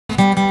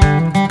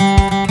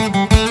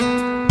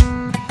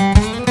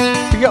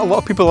lot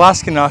of people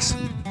asking us,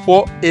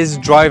 what is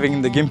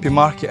driving the Gympie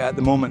market at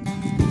the moment?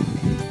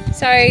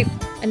 So,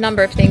 a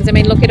number of things. I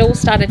mean, look, it all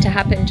started to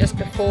happen just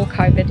before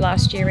COVID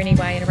last year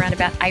anyway, in around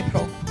about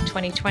April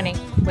 2020,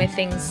 where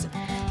things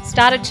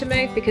started to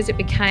move because it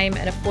became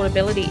an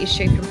affordability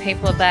issue from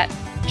people that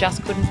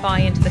just couldn't buy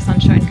into the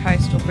Sunshine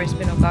Coast or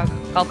Brisbane or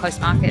Gold Coast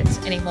markets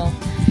anymore.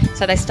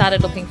 So they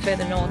started looking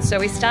further north. So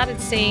we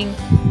started seeing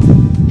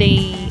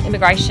the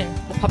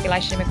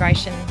population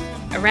immigration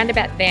around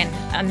about then.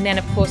 And then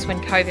of course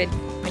when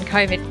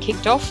COVID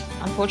kicked off,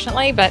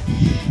 unfortunately, but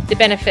the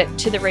benefit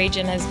to the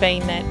region has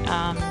been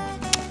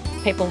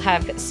that people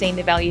have seen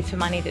the value for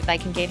money that they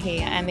can get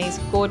here, and these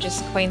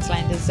gorgeous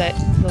Queenslanders that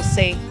you'll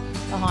see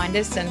behind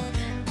us and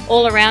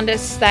all around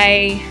us,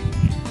 they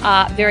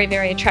are very,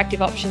 very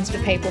attractive options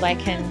for people. They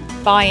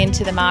can buy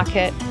into the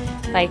market.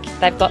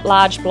 They've got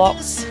large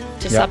blocks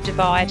to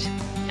subdivide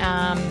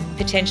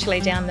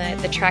potentially down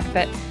the track,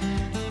 but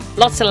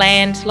lots of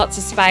land, lots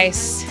of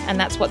space, and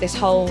that's what this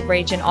whole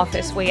region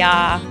offers. We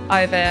are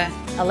over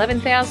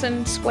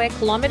 11,000 square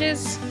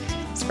kilometres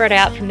spread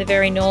out from the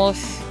very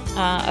north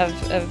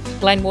of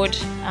Glenwood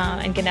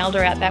and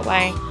Gunelda out that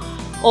way,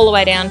 all the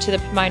way down to the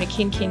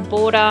Pomona-Kin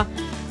border,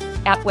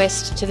 out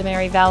west to the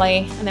Mary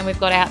Valley, and then we've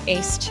got out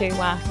east to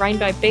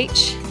Rainbow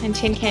Beach and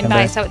Tin Can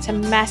Bay. So it's a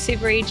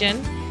massive region,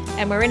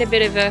 and we're in a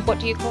bit of a, what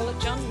do you call it,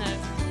 John?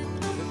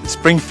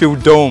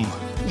 Springfield Dome.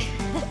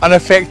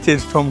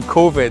 Unaffected from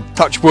COVID.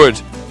 Touch wood.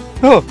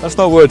 No, that's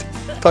not wood.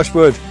 Touch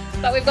wood.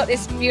 But we've got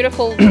this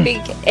beautiful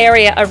big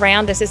area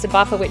around us as a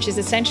buffer, which is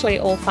essentially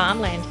all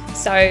farmland.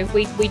 So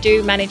we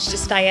do manage to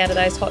stay out of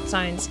those hot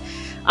zones.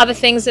 Other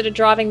things that are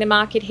driving the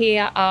market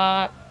here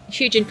are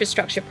huge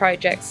infrastructure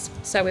projects.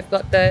 So we've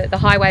got the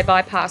highway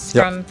bypass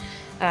from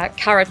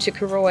Curra to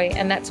Karoi,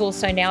 and that's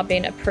also now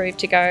been approved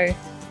to go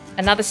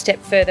another step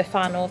further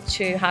far north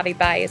to Hervey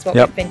Bay, is what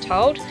we've been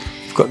told.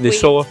 We've got the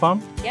solar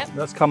farm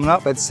that's coming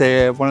up. It's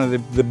one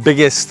of the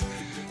biggest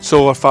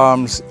solar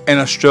farms in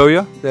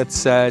Australia.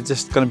 That's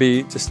just going to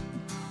be just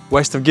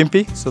west of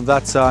Gympie, so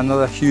that's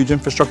another huge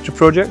infrastructure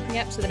project.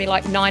 Yep, so there'll be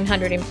like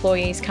 900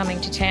 employees coming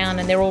to town,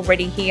 and they're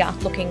already here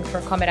looking for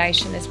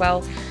accommodation as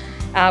well.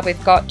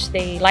 We've got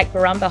the Lake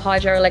Barumba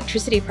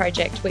hydroelectricity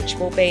project, which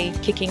will be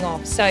kicking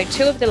off. So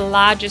two of the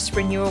largest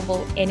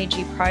renewable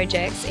energy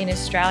projects in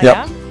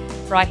Australia,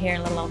 right here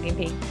in little old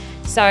Gympie.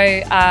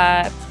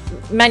 So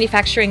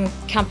manufacturing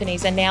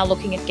companies are now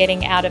looking at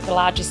getting out of the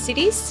larger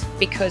cities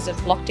because of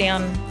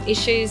lockdown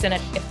issues and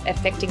it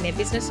affecting their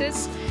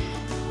businesses.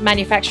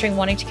 Manufacturing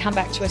wanting to come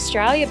back to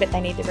Australia, but they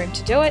need the room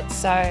to do it.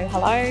 So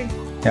hello,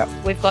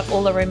 we've got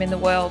all the room in the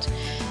world.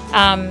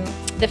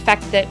 The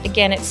fact that,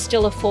 again, it's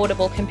still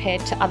affordable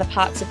compared to other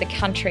parts of the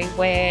country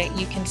where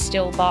you can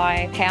still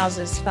buy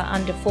houses for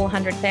under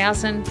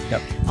 400,000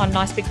 on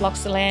nice big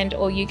blocks of land,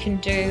 or you can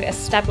do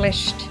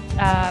established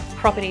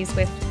properties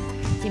with,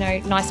 you know,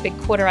 nice big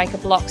quarter-acre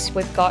blocks.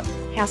 We've got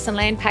house and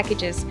land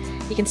packages.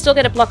 You can still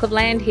get a block of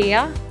land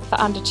here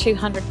for under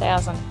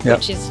 200,000,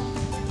 which is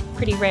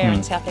pretty rare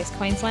in South East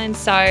Queensland.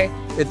 So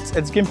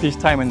it's Gympie's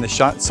time in the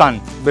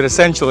sun, but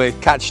essentially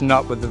catching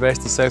up with the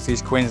rest of South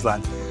East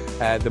Queensland.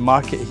 The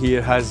market here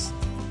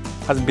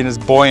hasn't been as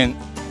buoyant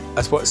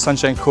as what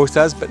Sunshine Coast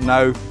has, but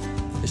now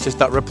it's just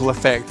that ripple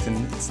effect,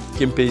 and it's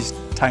Gympie's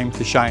time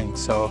to shine.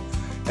 So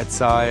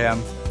it's a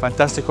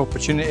fantastic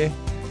opportunity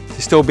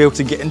to still be able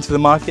to get into the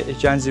market,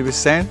 as Janzey was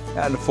saying,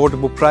 at an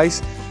affordable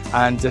price,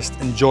 and just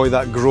enjoy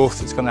that growth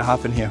that's going to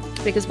happen here.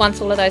 Because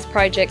once all of those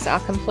projects are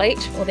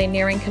complete or they're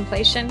nearing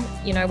completion,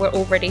 you know, we're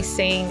already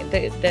seeing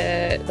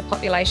the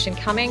population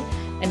coming,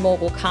 and more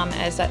will come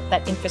as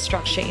that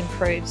infrastructure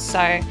improves.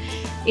 So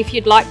if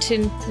you'd like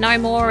to know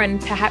more and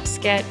perhaps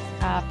get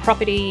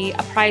property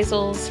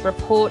appraisals,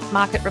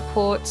 market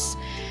reports,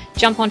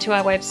 jump onto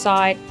our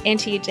website,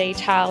 enter your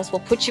details, we'll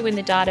put you in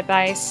the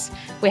database.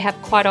 We have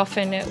quite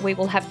often, we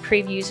will have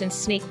previews and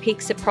sneak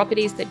peeks of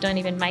properties that don't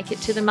even make it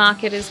to the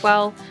market as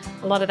well.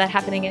 A lot of that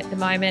happening at the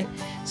moment.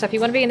 So if you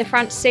want to be in the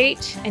front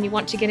seat and you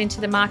want to get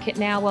into the market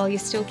now while you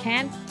still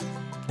can.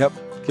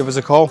 Give us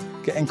a call,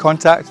 get in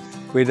contact.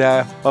 We'd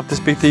love to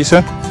speak to you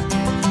soon.